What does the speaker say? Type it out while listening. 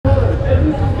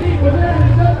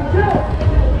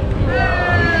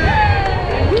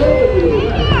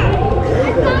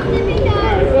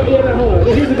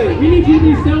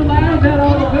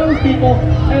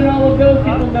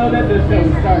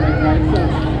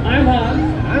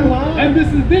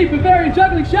This is the Bavarian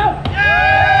Juggling Show!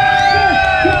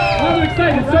 Yeah! While they're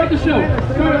excited, start the show.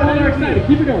 Start it while they're excited.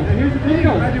 Keep it going. Here's the thing. Keep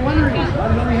it going. I'd be wondering, I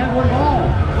only had one ball.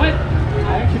 What?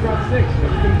 I actually brought 6. I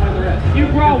just couldn't find the rest. You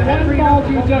brought one ball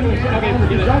to a juggling show. Okay,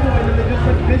 forget it. Juggle and then they just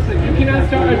went missing. You cannot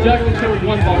start a juggling show with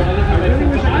one ball. That doesn't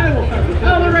make sense. I will start with this.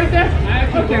 Oh, they're right there. I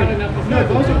actually brought enough to start.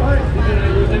 No, those are mine.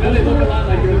 I know they look a lot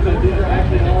like yours, but these are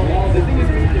actually all balls. The thing is,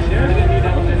 we can share. I didn't need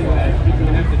that one anyway. You're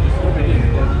going to have to just open it.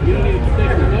 You don't need to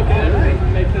take them. Okay, everything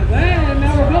makes sense. And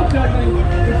now we're both juggling,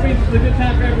 which means it's a good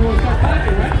time for everyone to start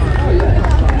clapping, right? Oh, yeah.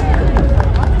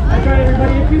 That's right,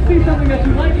 everybody. If you see something that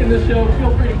you like in this show,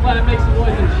 feel free to clap, make some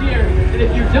noise, and cheer. And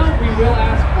if you don't, we will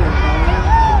ask for it.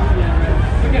 Yeah,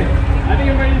 right. Okay, I think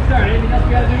I'm ready to start. Anything else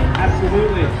we got to do?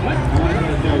 Absolutely. What? I want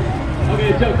to joke.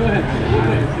 Okay, Joe, go ahead.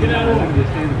 Get out of the way.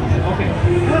 Okay.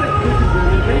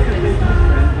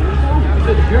 It's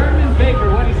a German baker.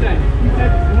 What did he say? He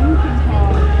said,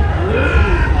 Blumenthal.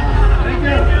 Thank you.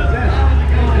 Yes.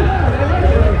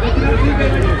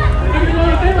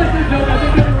 They like their joke. I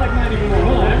think they like mine even more.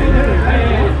 Hold on.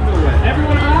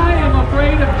 Everyone, I am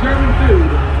afraid of German food.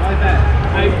 Why that?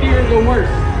 I fear the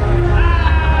worst.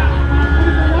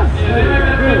 They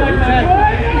like that.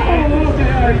 Okay,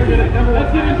 all right, forget it.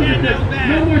 Let's get into the tricks.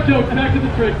 No more jokes. Back to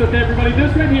the tricks. Okay, everybody.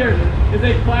 This right here is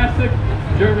a classic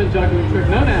German juggling trick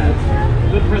known as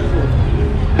the Pretzel.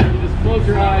 You just close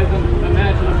your eyes and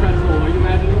imagine a pretzel. Are you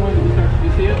imagining one? Do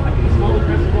you see it? I can smell the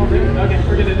pretzel already. Okay,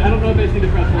 forget it. I don't know if they see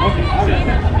the pretzel. Okay, all right.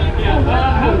 Yeah.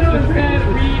 How about instead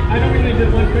I know we only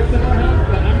did one quick step on house,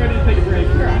 but I'm ready to take a break.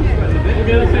 Sure, I'm sweating a bit.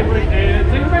 Okay, let's take a break and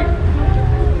take a break.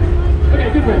 Okay,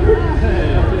 good break.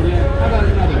 How about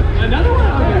another? Another one?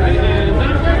 Okay, right. And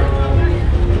take a break.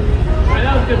 All right,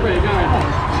 that was a good break. All right.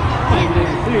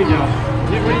 There you go.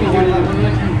 Get ready to hear that.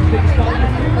 Big spot.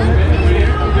 Right here.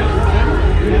 Okay.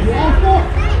 All 4.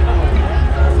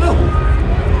 Oh.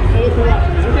 That looks a lot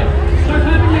for me. Okay. Start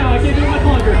timing now. I can't do it much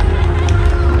longer.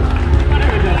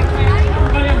 There we go.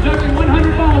 Everybody, I'm juggling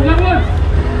 100 balls at once.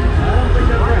 I don't think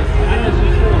that's right. I know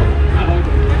she's full. Oh,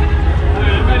 okay. All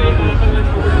right, I'm ready.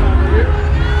 Let's go over here.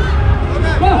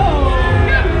 Whoa!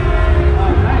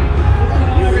 All right.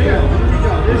 Here we go.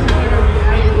 This is going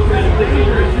to be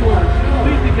dangerous. You are.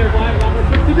 Please be careful. I have a lot more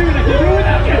tricks to do, and I can't do it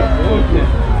without you. Okay.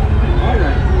 All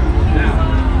right. Now,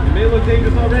 it may look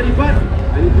dangerous already, but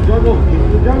I need to juggle. This is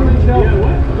the juggling show. Yeah,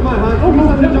 what? Come on, Hans. Give me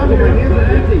something to juggle. My hands are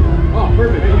empty. Oh,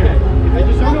 perfect. Okay. I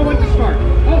just don't know when to start.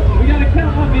 Oh, we got to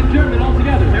count up in German all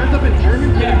together. Hands up in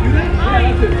German? Can you do that? Yeah,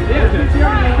 that's it. Yeah, since you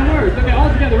already know the words. Okay, all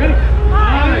together. Ready?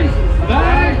 1,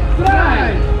 2, 3.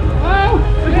 Oh!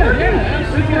 Yeah.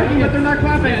 It's working, but they're not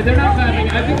clapping. Yeah, they're not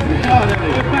clapping. I think. Oh, there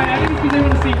they go. I think it's because they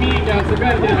want to see me go. So go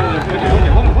ahead and get out of there.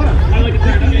 Okay, hold on. I like a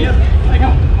turn. Okay, yep. I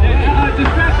go.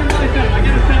 Distract them really soon. I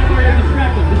get a sound where you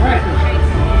distract them. Distract them.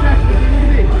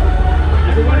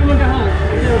 Everybody look at Hans.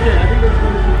 Okay, I think this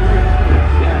one is great.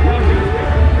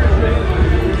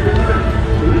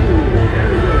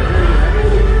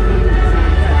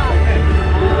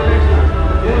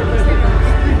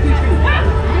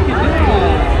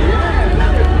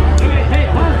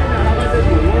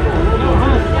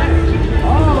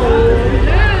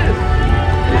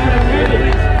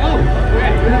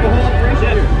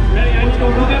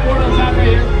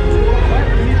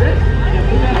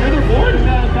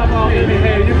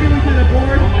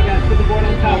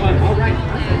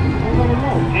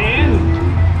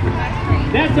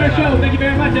 That's our show. Thank you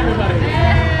very much, everybody.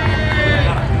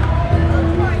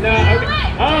 No,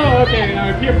 okay. Oh, okay.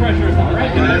 Now peer pressure is all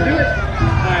right. Can I do it?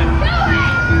 All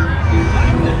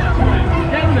right.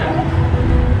 Down there.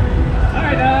 All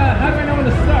right. How do I know when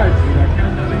to start?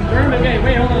 German. Okay.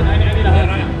 Wait. Hold on. I need a hold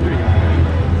on. Here we go.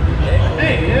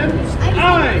 Hey, 1, 2,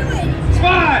 3.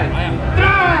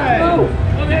 Oh.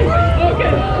 Okay.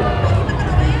 Okay.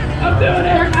 I'm doing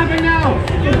it. We're clapping now.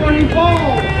 It's going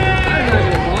ball.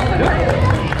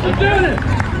 I'm doing it!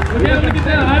 Okay, I'm gonna get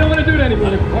down. I don't want to do it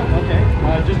anymore. Okay,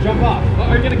 just jump off. Oh,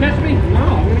 are you gonna catch me? No,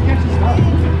 I'm gonna catch the stuff.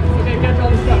 Okay, catch all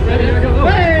the stuff. Ready? Here we go. Oh.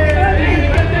 Hey!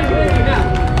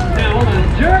 Now, hold on.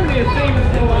 Germany is famous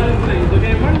for a lot of things,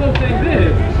 okay? One of those things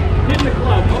is hitting the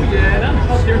club. Oh, yeah, that's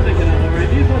what you're thinking of, alright?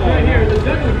 These ones right here, the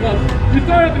juggling clubs. You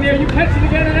throw it up in the air, you catch it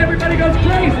again, and everybody goes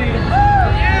crazy.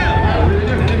 Yeah!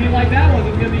 And if you like that one,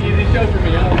 it's gonna be an easy show for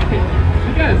me.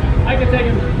 Because I can take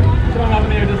him. Throw it up in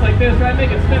the air just like this, right?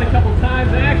 Make it spin a couple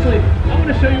times. And actually, I want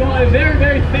to show you all a very,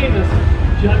 very famous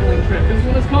juggling trick. This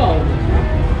one is called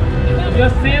the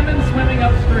salmon swimming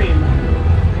upstream.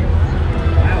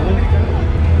 Wow, look at it go.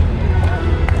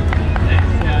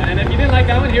 Nice. Yeah, and if you didn't like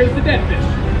that one, here's the dead fish.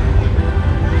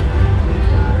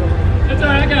 That's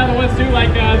alright, I got other ones too,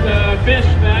 like the fish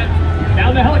that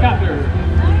down the helicopter.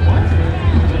 What?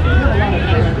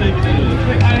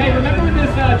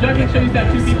 you used to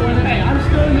have 2 people in it. Hey, I'm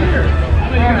still here.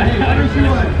 How does you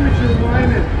want to quit your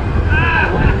whining?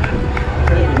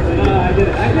 I did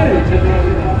it.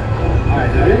 Alright,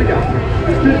 now here we go.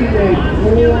 This could be a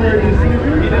 4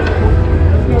 receiver.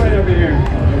 Let's go right over here.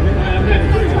 I'm ready.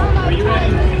 Are you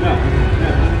ready? No.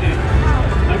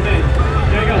 Okay.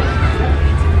 Here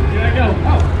I go.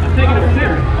 Oh, I'm taking it from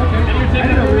there. Okay. And you're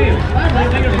taking it from me.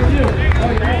 I'm taking it from you. Oh,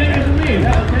 you're taking it from me.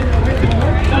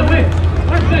 No, wait.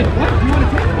 What? You want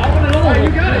to take it? I want it all. You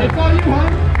got it. It's all you, huh?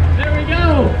 There we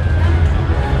go.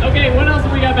 Okay, what else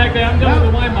have we got back there? I'm done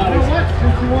with the wine bottles. You know what?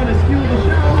 Since you want to skill the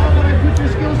show, how about I put your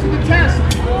skills to the test?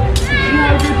 See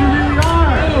how good you really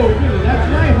are. Oh, good. That's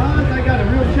right, Hans. I got a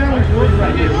real challenge for you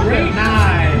right here. Great.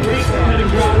 Nice.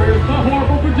 Not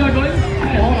horrible for juggling.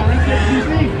 Hey, hold on. Excuse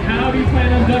me. How do you plan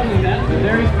on juggling that? A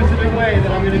very specific way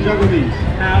that I'm going to juggle these.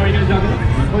 How are you going to juggle them?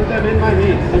 Put them in my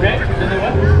hands. Okay. And then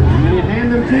what? I'm going to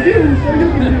hand them to you so you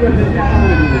can do it.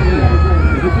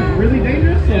 This is really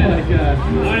dangerous. So Yeah. like,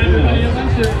 Alright, everybody, a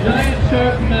bunch of giant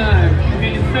sharp knives.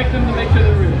 Okay, inspect them to make sure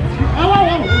they're real.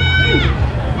 Oh! Hey.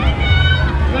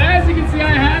 But as you can see,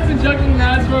 I have been juggling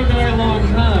knives for a very long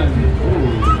time.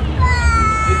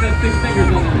 It says 6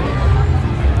 fingers on it.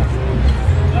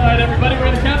 Alright, everybody, we're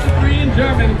going to count to 3 in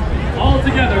German. All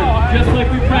together, just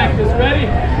like we practiced. Ready?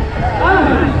 1,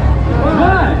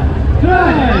 2,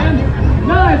 3,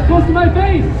 knives close to my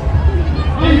face.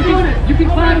 You can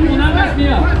climb, you will not mess me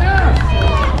up.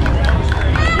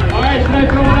 Alright, should I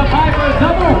throw it up high for a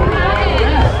double?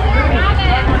 Yes.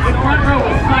 The front row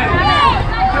was silent.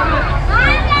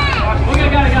 Okay,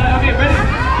 got it. Okay, ready?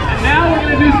 And now we're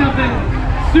going to do something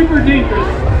super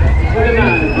dangerous with a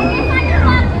knife.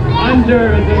 Under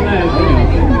the leg.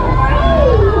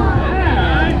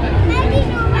 Yeah.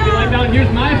 If you like that one,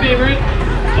 here's my favorite.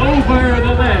 Over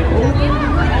the leg.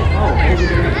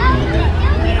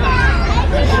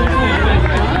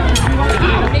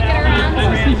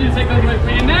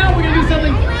 And now we're going to do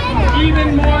something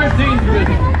even more dangerous.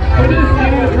 For this, I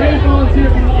need a brave volunteer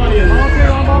from the audience. I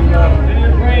need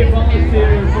a brave volunteer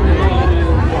from the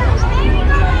audience.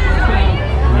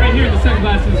 Right here in the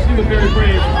sunglasses, she was very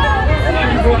brave. And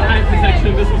you brought eye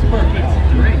protection. This is perfect.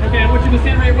 Okay, I want you to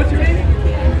stand right here. What's your name?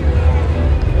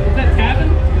 Is that Tavin?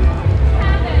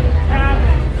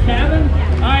 Kevin?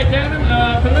 Alright, Kevin,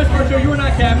 for the rest of our show, you are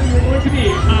not Kevin, you're going to be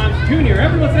Hans Jr.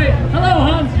 Everyone say, hello,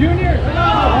 Hans Jr.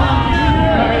 Hello, Hans Jr.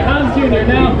 Alright, Hans Jr.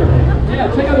 Now,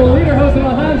 check out the leader hosting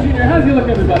on Hans Jr. How's he look,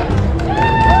 everybody?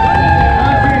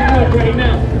 Hans Jr., you look great.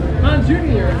 Now, Hans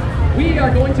Jr., we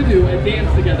are going to do a dance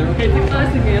together, okay? It's a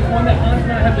classic dance, one that Hans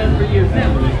and I have done for years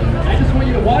now. I just want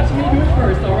you to watch me do it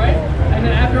first, alright? And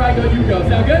then after I go, you go.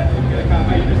 Sound good?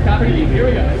 Alright, you just copy me. Here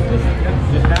we go.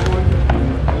 just that one.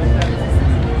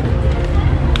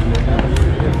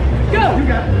 Go! You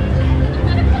got it.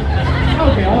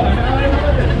 Okay, hold on.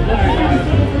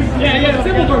 Yeah,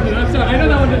 simple version. I'm sorry. I know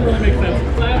that one didn't really make sense.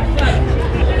 Clap, clap.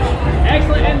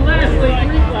 Excellent. And lastly,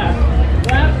 3 claps.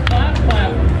 Clap, clap,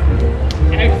 clap.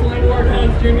 Excellent work,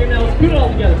 Hans Jr. Now let's put it all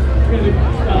together. We're going to do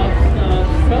stop, stop,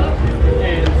 stop.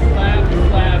 And slap,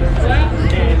 slap, slap.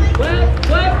 And clap,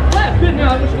 clap, clap. Good.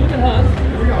 Now I want you to look at Hans.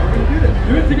 Here we go. We're going to do this.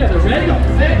 Do it together. Ready,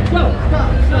 set, go.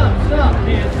 Stop, stop, stop.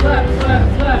 And slap, slap,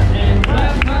 slap. And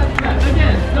clap, clap, clap.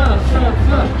 Again. Stop, stop,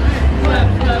 stop. Clap,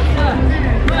 clap, clap.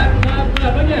 Clap, clap,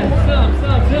 clap. Again. Stop,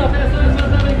 stop, stop. And stop, stop,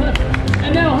 stop. And clap.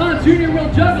 And now Hans Jr. will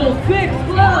juggle 6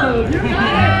 gloves.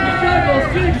 Juggle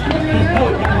 6 gloves.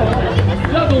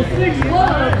 Juggle 6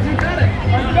 gloves. You got it.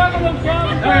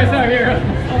 Alright, so here.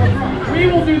 We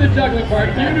will do the juggling part.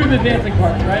 You do the dancing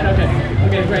part, right? Okay.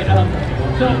 Okay, great.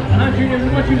 So, Hans Jr., we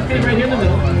want you to stay right here in the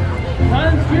middle.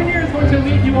 Hans Jr. is going to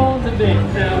lead you all in the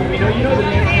dance. Now, we know you know the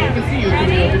dance, and we can see you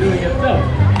if you're doing it. So,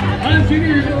 Hans Jr.,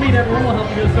 you're going to lead everyone. We'll help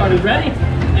you get started. Ready?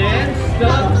 And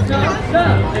stop, stop,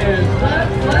 stop. And slap,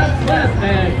 slap, slap.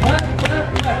 And clap, clap,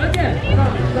 clap. Again.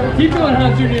 Keep going,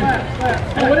 Hans Jr.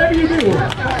 And whatever you do,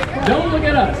 don't look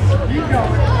at us.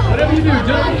 Whatever you do,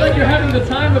 don't look like you're having the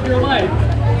time of your life.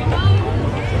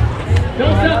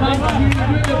 Don't stop, Hans. You're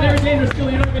doing a very dangerous skill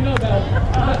you don't even know about.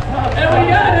 And we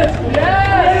got it!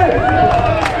 Yes!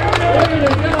 There you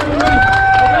go, everybody.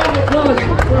 A round of applause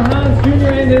for Hans Jr.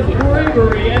 and his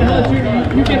bravery. And Hans Jr.,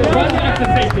 you can run back to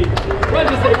safety. Run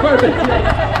to safety. Perfect.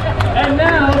 And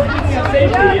now, speaking of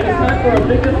safety, it is time for our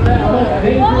biggest and most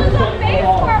dangerous stunt of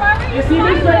all. You see,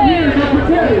 this right here is a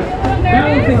Printables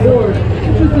balancing board.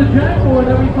 It's just a jack board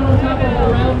that we put on top of a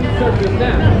round surface.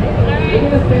 Now, we're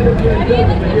going to stand up here and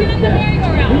juggle, but here's the test.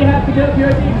 We have to get up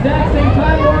here at the exact same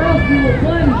time, or else we will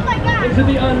plunge into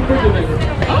the unforgiving.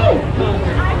 Oh!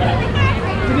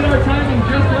 To get our timing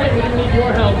just right, we're going to need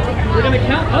your help. We're going to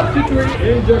count up to 3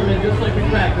 in German, just like we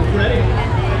practiced. Ready?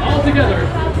 All all together. 1,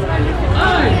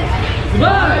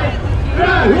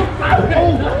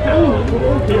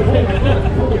 2, 3.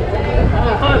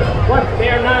 They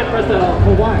are not Pretzel.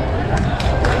 For why?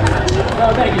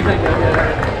 Oh, thank you.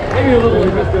 Maybe a little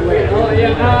bit later. Oh,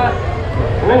 yeah.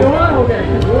 Okay. I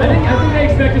think they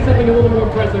expected something a little more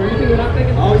impressive. Are you thinking what I'm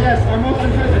thinking? Oh, yes, our most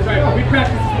impressive. That's right. We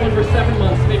practiced this one for 7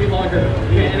 months, maybe longer.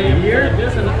 Okay, and a year?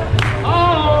 This and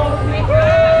oh!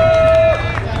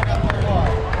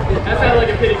 That sounded like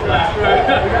a pity clap. Right.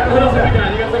 What else have we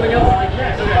got? You got something else?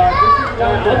 Yes. Okay.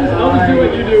 I'll just do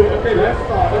what you do. Okay,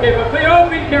 okay, but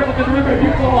be careful because remember, if you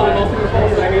fall on, I'll see the fall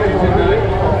back.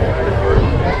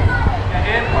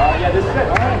 And yeah, this is it.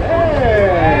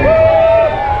 Hey!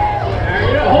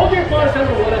 Hold your bus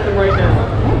number 1 at them right now.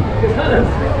 Because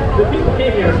the people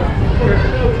came here for a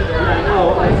show today. I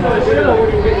know. I just want to show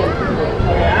where you get them.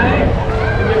 Okay,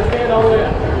 I'm going to stand all the way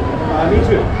up. Me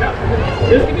too. No,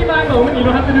 this can be my moment. You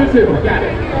don't have to do it too. I got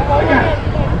it.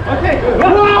 Okay, good.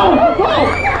 Whoa!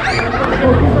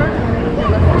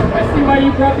 I see why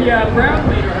you brought the brown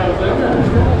leader house in.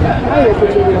 I didn't put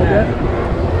you like that.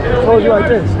 Told you like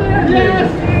this. Yes!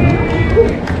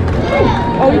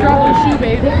 Oh, you dropped your shoe,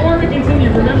 babe. Before we continue,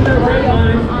 remember that red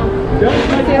line. Don't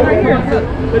try to right here.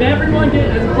 but everyone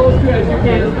get as close to it as you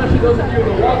can, especially those of you in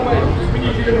the walkway. We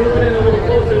need you to move it in a little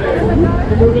closer there.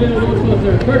 Move it in a little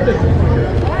closer. Perfect.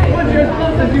 Once you're as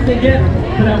close as you can get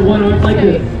to that one arm like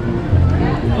this.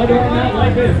 Other arm out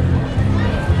like this.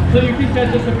 So you keep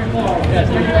that just if you fall. Yes,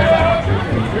 bring it back.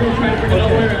 We're going to try to bring it all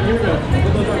the way around. Here we go.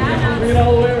 Bring it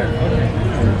all the way around. Okay.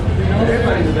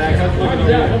 Everybody in the back.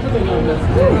 Yeah, don't put those on this.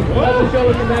 Have the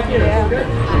shoulders from back here. Okay?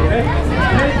 Okay?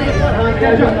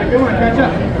 Catch up. Come on, catch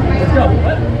up. Let's go.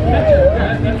 What? Catch up.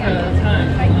 That's time.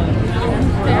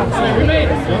 Alright, we made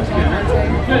it.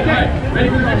 Good. Alright. Ready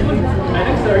for the next one? I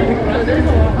think so. You think we're there? I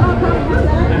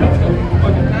hope so.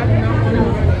 Okay.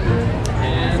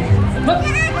 And up.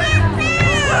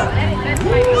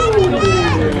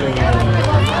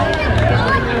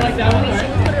 I like that one.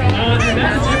 And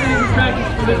that's everything we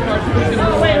practiced for this part.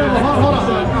 Hold on.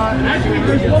 Actually,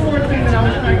 there's one more thing that I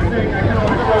was practicing. I kind of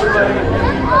want to show everybody.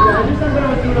 Yeah, just something I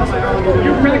was doing on my own.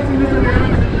 You're practicing this on your own?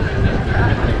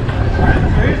 Alright, so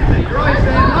here's the thing. You're always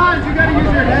saying, Hans, you gotta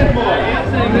use your head more. I am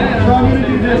saying that. So I'm gonna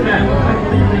do this now.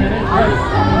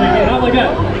 Not like that.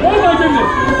 Oh my goodness!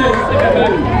 Okay, let's take that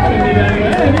back.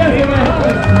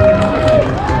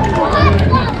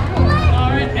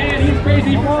 Alright, and he's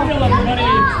crazy for real, everybody.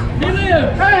 He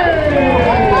lives! Hey!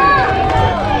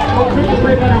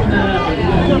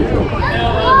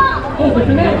 Oh, but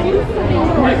the next.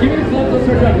 Alright, give me the club, let's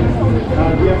start juggling.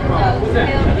 What's that?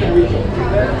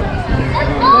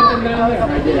 Something down there.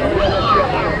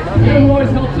 You know who always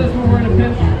helps us when we're in a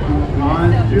pinch?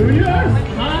 Hans Jr.?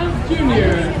 Hans Jr. I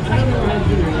don't know Hans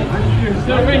Jr.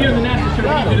 So right here in the NASA show, I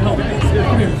need you to help me.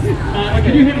 Come here.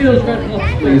 Can you hand me those red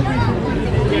clubs, please?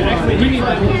 Yeah, actually, he needs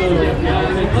like one of those.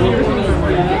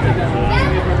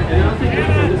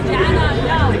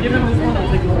 Give him this one, I'll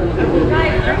take this one.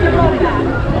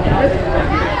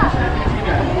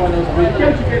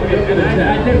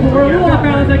 We're a little off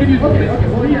balance, I can use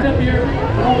reach up here.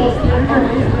 Almost.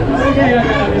 Okay, I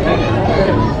got it.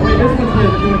 Wait, this one's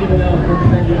good. You don't even know.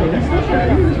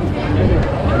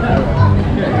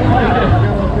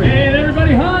 And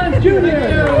everybody, Hans Jr.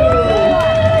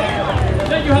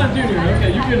 Thank you, Hans Jr.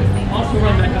 Okay, you can also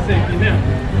run back to safety now.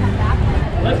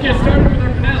 Let's get started with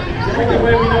our finale. The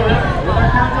way we know that. With our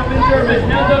count up in German.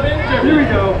 Count up in German. Here we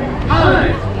go.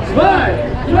 1, 2,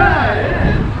 3.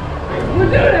 We're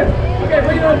doing it! Okay,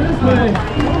 bring it over this way.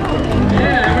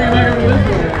 Yeah, bring it back over this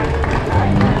way. I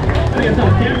think it's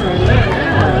on camera over there.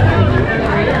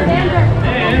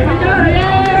 Yeah. And we got it!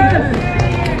 Yes!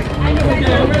 Okay,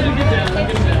 we're ready to get down.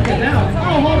 Get down.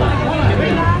 Oh, hold on.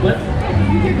 What?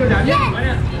 You can't go down yet. Why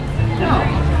not? No.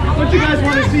 Don't you guys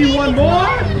want to see one more?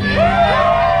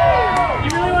 Yeah! You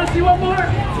really want to see one more?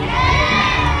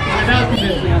 Alright, that was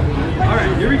convincing.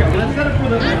 Alright, here we go. Let's set up for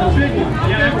the big one.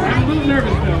 Yeah, I'm a little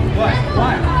nervous though. What?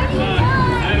 Why? I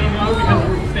don't know, because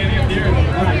we're standing up here.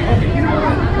 Alright, okay. You know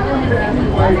what? I want you to ask me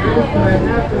why you're doing this, but I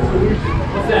have the solution.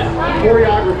 What's that?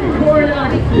 Choreography.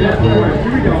 Choreography. Yeah,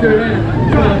 here we go.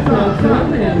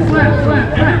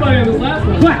 Slap. Everybody on this last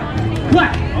one. Clap.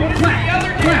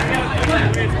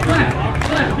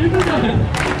 Keep it going.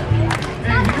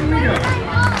 And here we go.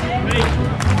 Ready?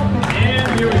 And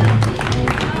here we go.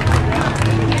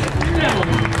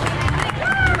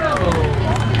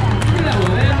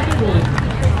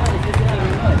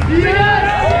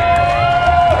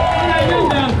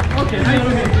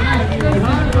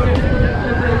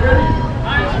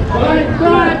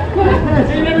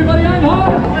 Hey everybody, I'm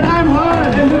Hans! And I'm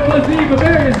Hans! And this was the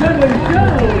Bavarian Jugglers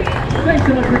show!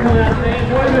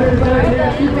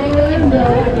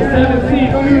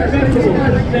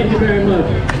 Thank you very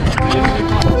much.